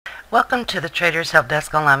Welcome to the Traders Help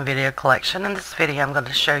Desk online video collection. In this video I'm going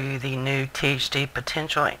to show you the new THD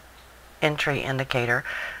Potential Entry indicator.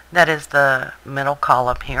 That is the middle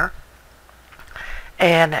column here.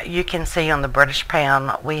 And you can see on the British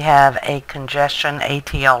pound we have a Congestion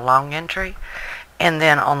ATR long entry. And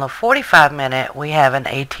then on the 45 minute we have an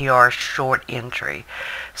ATR short entry.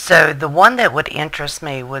 So the one that would interest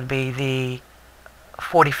me would be the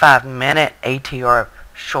 45 minute ATR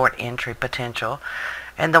short entry potential.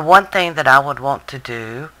 And the one thing that I would want to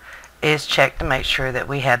do is check to make sure that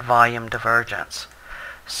we had volume divergence.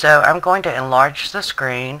 So I'm going to enlarge the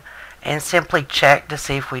screen and simply check to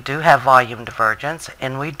see if we do have volume divergence,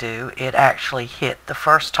 and we do. It actually hit the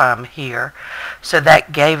first time here. So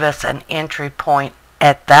that gave us an entry point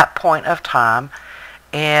at that point of time,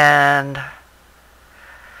 and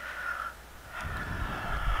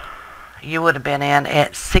you would have been in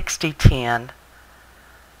at 60.10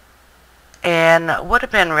 and would have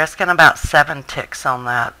been risking about 7 ticks on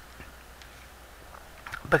that,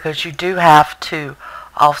 because you do have to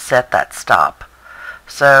offset that stop.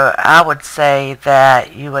 So I would say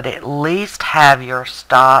that you would at least have your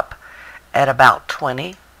stop at about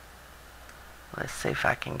 20. Let's see if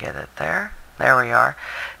I can get it there. There we are.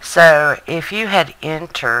 So if you had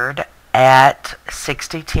entered at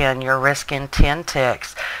 60.10, you're risking 10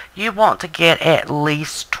 ticks. You want to get at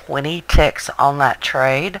least 20 ticks on that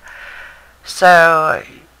trade. So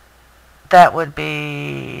that would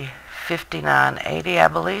be 59.80, I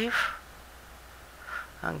believe.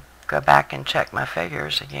 I'll go back and check my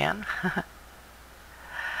figures again.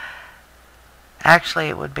 Actually,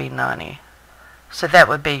 it would be 90. So that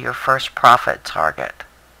would be your first profit target.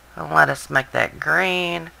 And let us make that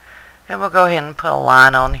green. And we'll go ahead and put a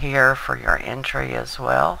line on here for your entry as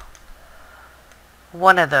well.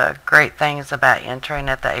 One of the great things about entering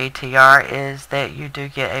at the ATR is that you do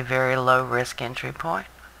get a very low risk entry point.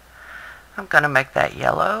 I'm going to make that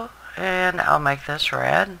yellow, and I'll make this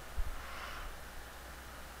red.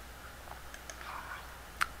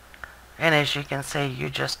 And as you can see, you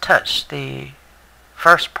just touched the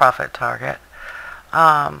first profit target.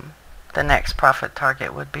 The next profit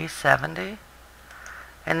target would be 70.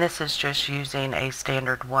 And this is just using a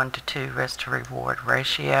standard 1-to-2 risk to reward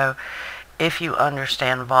ratio. If you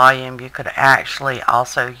understand volume, you could actually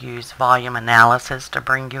also use volume analysis to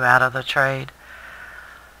bring you out of the trade.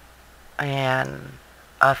 And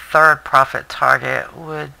a third profit target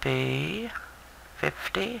would be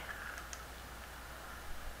 50.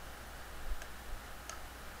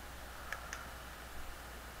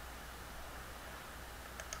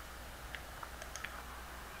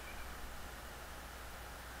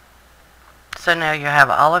 So now you have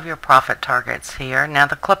all of your profit targets here. Now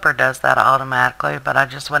the clipper does that automatically, but I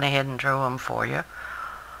just went ahead and drew them for you.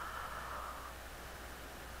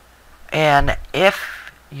 And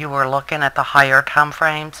if you were looking at the higher time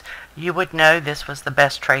frames, you would know this was the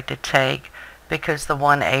best trade to take, because the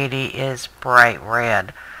 180 is bright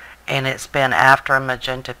red and it's been after a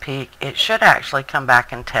magenta peak. It should actually come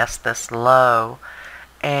back and test this low,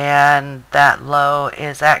 and that low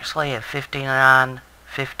is actually at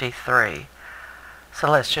 59.53. So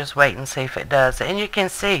let's just wait and see if it does. And you can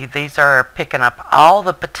see these are picking up all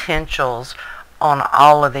the potentials on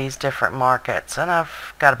all of these different markets. And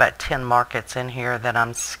I've got about 10 markets in here that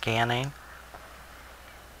I'm scanning.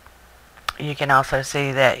 You can also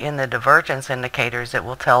see that in the divergence indicators it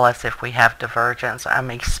will tell us if we have divergence. I'm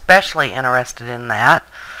especially interested in that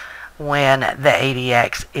when the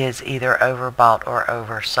ADX is either overbought or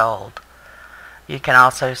oversold. You can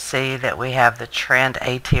also see that we have the Trend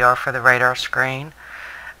ATR for the radar screen.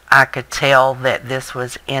 I could tell that this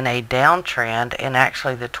was in a downtrend, and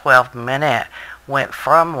actually the 12 minute went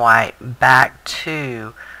from white back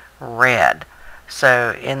to red.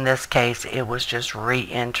 So in this case it was just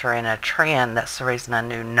re-entering a trend. That's the reason I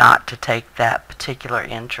knew not to take that particular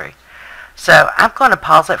entry. So I'm going to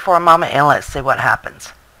pause it for a moment and let's see what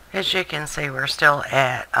happens. As you can see, we're still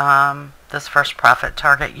at this first profit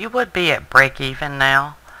target. You would be at break even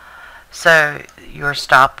now, so your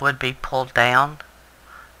stop would be pulled down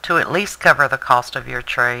to at least cover the cost of your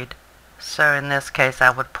trade. So in this case I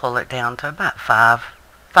would pull it down to about 5.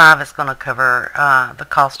 5 is going to cover the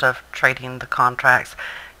cost of trading the contracts.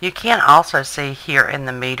 You can also see here in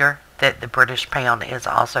the meter that the British pound is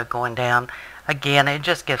also going down. Again, it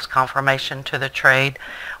just gives confirmation to the trade.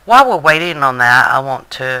 While we're waiting on that, I want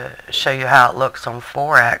to show you how it looks on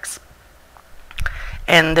Forex.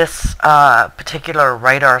 In this particular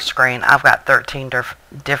radar screen, I've got 13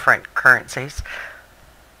 different currencies.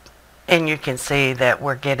 And you can see that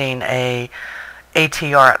we're getting a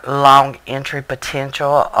ATR long entry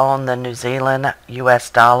potential on the New Zealand US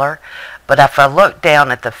dollar. But if I look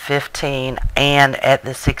down at the 15 and at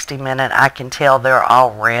the 60 minute, I can tell they're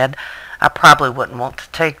all red. I probably wouldn't want to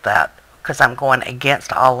take that because I'm going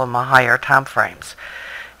against all of my higher time frames.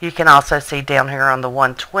 You can also see down here on the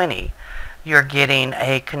 120, you're getting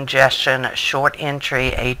a congestion short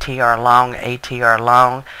entry, ATR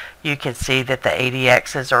long. You can see that the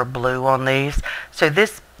ADXs are blue on these. So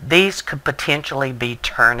these could potentially be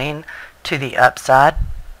turning to the upside.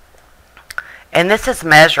 And this is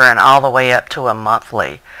measuring all the way up to a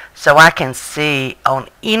monthly. So I can see on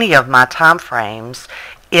any of my time frames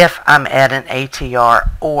if I'm at an ATR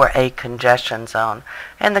or a congestion zone.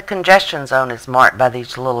 And the congestion zone is marked by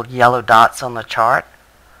these little yellow dots on the chart.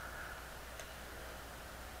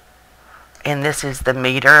 And this is the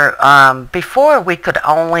meter. Before we could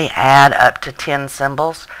only add up to 10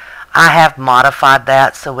 symbols. I have modified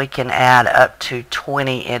that so we can add up to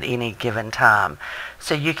 20 at any given time.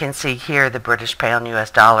 So you can see here the British pound US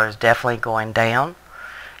dollar is definitely going down.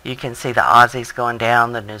 You can see the Aussies going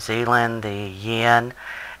down, the New Zealand, the yen.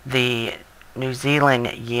 The New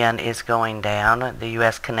Zealand yen is going down. The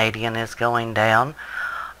US Canadian is going down.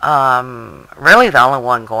 Really the only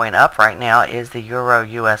one going up right now is the Euro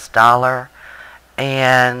US dollar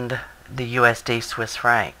and the USD Swiss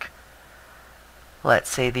franc.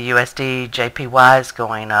 Let's see, the USD JPY is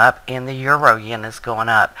going up and the Euro yen is going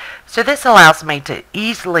up. So this allows me to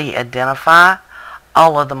easily identify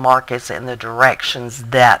all of the markets and the directions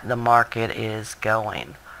that the market is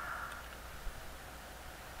going.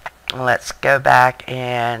 Let's go back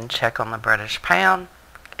and check on the British pound.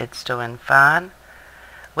 It's doing fine.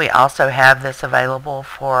 We also have this available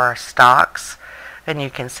for stocks. And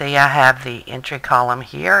you can see I have the entry column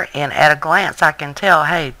here. And at a glance I can tell,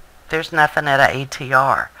 hey, there's nothing at an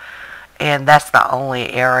ATR. And that's the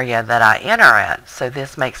only area that I enter at. So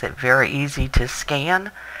this makes it very easy to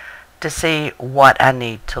scan to see what I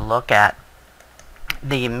need to look at.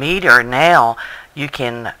 The meter now, you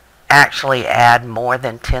can actually add more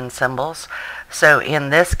than 10 symbols. So in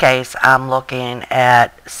this case, I'm looking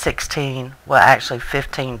at 15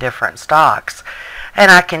 different stocks. And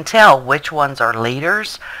I can tell which ones are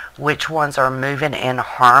leaders, which ones are moving in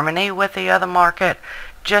harmony with the other market,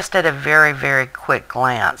 just at a very, very quick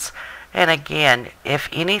glance. And again, if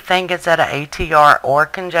anything is at an ATR or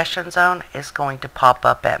congestion zone, it's going to pop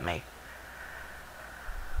up at me.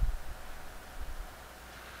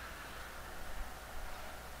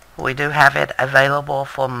 We do have it available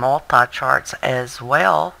for multi-charts as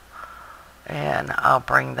well. And I'll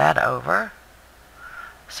bring that over.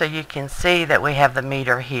 So you can see that we have the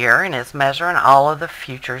meter here and it's measuring all of the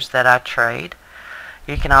futures that I trade.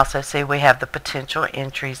 You can also see we have the potential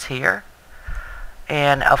entries here.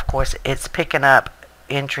 And of course it's picking up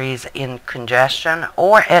entries in congestion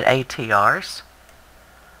or at ATRs.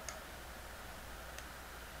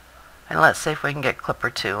 And let's see if we can get clipper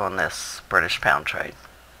 2 on this British pound trade.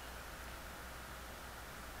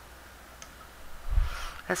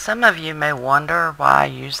 And some of you may wonder why I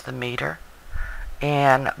use the meter.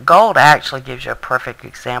 And gold actually gives you a perfect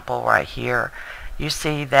example right here. You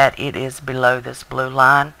see that it is below this blue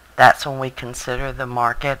line. That's when we consider the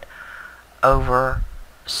market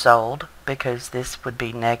oversold, because this would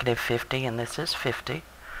be negative 50 and this is 50.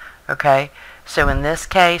 Okay, so in this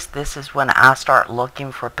case, this is when I start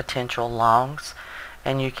looking for potential longs.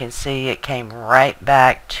 And you can see it came right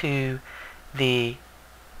back to the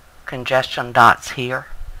congestion dots here.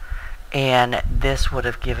 And this would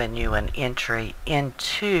have given you an entry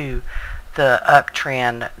into the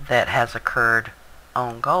uptrend that has occurred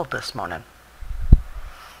on gold this morning.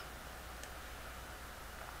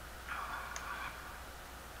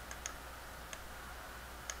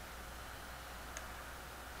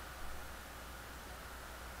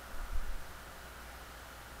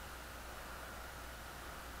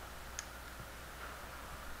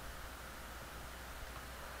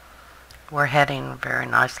 We're heading very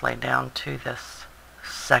nicely down to this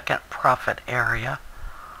second profit area.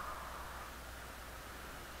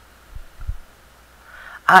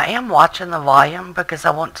 I am watching the volume because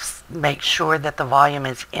I want to make sure that the volume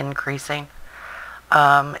is increasing.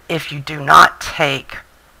 If you do not take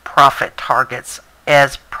profit targets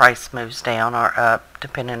as price moves down or up,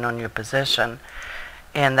 depending on your position,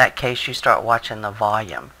 in that case you start watching the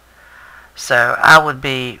volume. So I would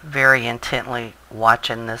be very intently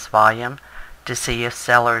watching this volume to see if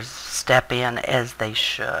sellers step in as they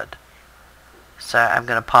should. So I'm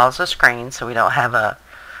going to pause the screen so we don't have a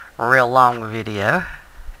real long video,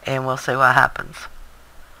 and we'll see what happens.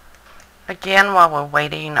 Again, while we're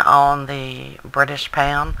waiting on the British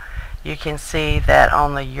pound, You can see that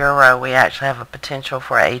on the euro we actually have a potential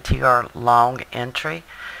for ATR long entry,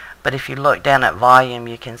 but if you look down at volume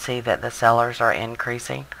you can see that the sellers are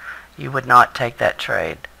increasing. You would not take that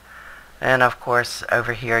trade. And of course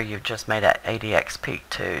over here you've just made an ADX peak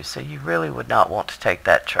too, so you really would not want to take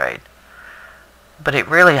that trade. But it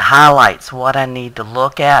really highlights what I need to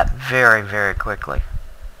look at very, very quickly.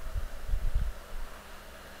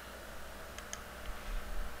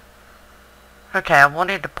 Okay, I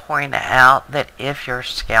wanted to point out that if you're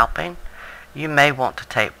scalping, you may want to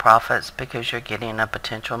take profits because you're getting a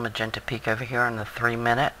potential magenta peak over here in the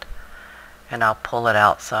 3-minute. And I'll pull it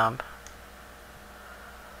out some.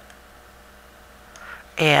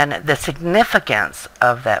 And the significance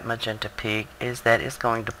of that magenta peak is that it's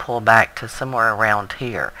going to pull back to somewhere around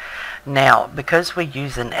here. Now, because we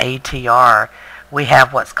use an ATR, we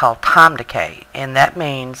have what's called time decay, and that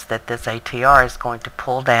means that this ATR is going to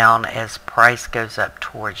pull down as price goes up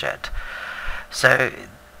towards it. So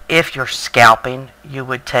if you're scalping, you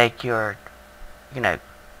would take your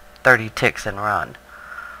 30 ticks and run.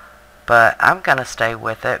 But I'm going to stay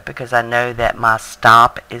with it because I know that my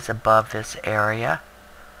stop is above this area,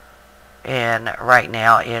 and right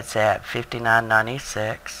now it's at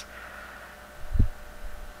 59.96.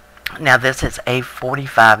 Now this is a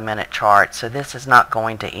 45-minute chart, so this is not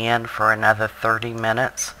going to end for another 30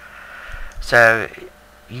 minutes. So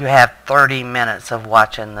you have 30 minutes of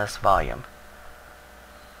watching this volume.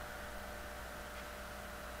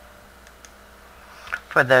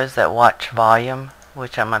 For those that watch volume,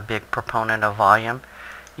 which I'm a big proponent of volume,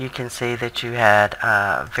 you can see that you had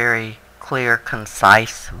a very clear,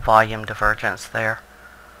 concise volume divergence there,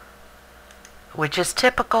 which is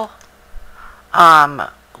typical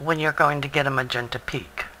when you're going to get a magenta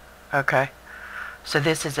peak. Okay, so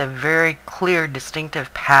this is a very clear,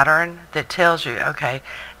 distinctive pattern that tells you, okay,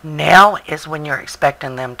 now is when you're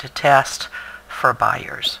expecting them to test for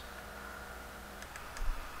buyers.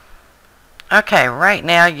 Okay, right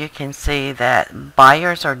now you can see that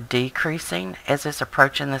buyers are decreasing as it's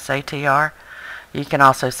approaching this ATR. You can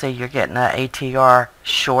also see you're getting an ATR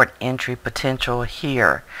short entry potential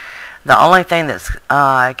here. The only thing that's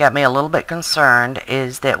got me a little bit concerned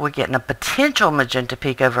is that we're getting a potential magenta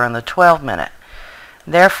peak over in the 12-minute.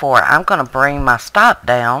 Therefore, I'm going to bring my stop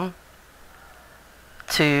down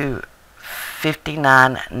to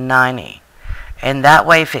 59.90. And that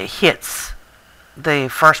way, if it hits the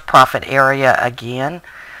first profit area again,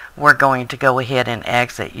 we're going to go ahead and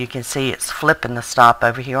exit. You can see it's flipping the stop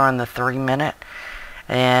over here on the 3-minute.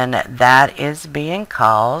 And that is being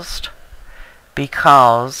caused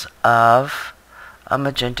because of a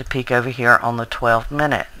magenta peak over here on the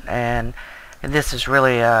 12-minute. And this is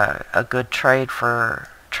really a good trade for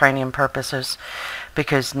training purposes,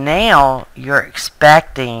 because now you're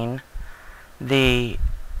expecting the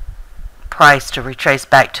price to retrace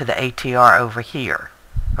back to the ATR over here.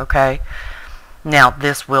 Okay, now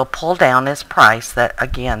this will pull down this price. That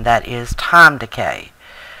again, that is time decay.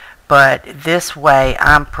 But this way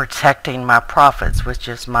I'm protecting my profits, which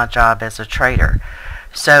is my job as a trader.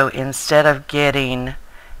 So instead of getting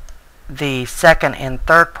the second and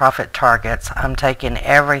third profit targets, I'm taking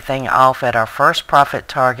everything off at our first profit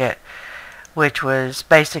target, which was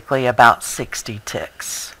basically about 60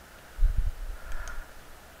 ticks.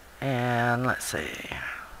 And let's see.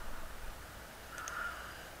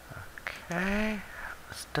 Okay,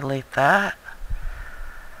 let's delete that.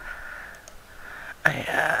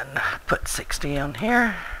 And put 60 on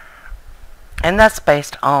here. And that's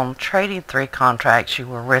based on trading 3 contracts. You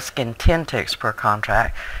were risking 10 ticks per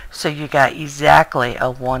contract. So you got exactly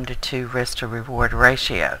a 1 to 2 risk to reward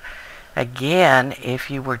ratio. Again,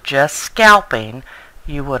 if you were just scalping,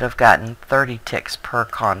 you would have gotten 30 ticks per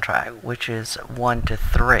contract, which is 1 to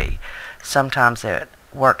 3. Sometimes it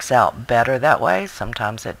works out better that way,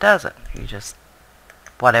 sometimes it doesn't. You just,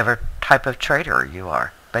 whatever type of trader you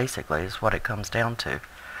are, basically, is what it comes down to.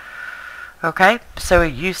 Okay, so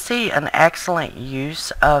you see an excellent use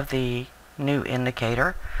of the new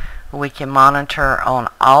indicator. We can monitor on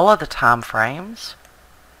all of the time frames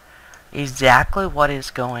exactly what is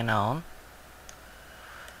going on.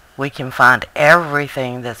 We can find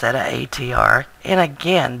everything that's at an ATR. And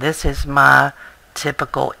again, this is my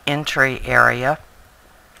typical entry area.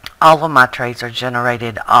 All of my trades are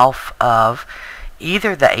generated off of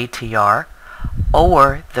either the ATR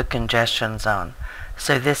or the congestion zone.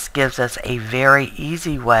 So this gives us a very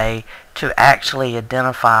easy way to actually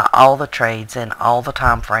identify all the trades in all the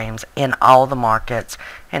time frames in all the markets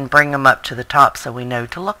and bring them up to the top so we know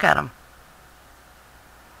to look at them.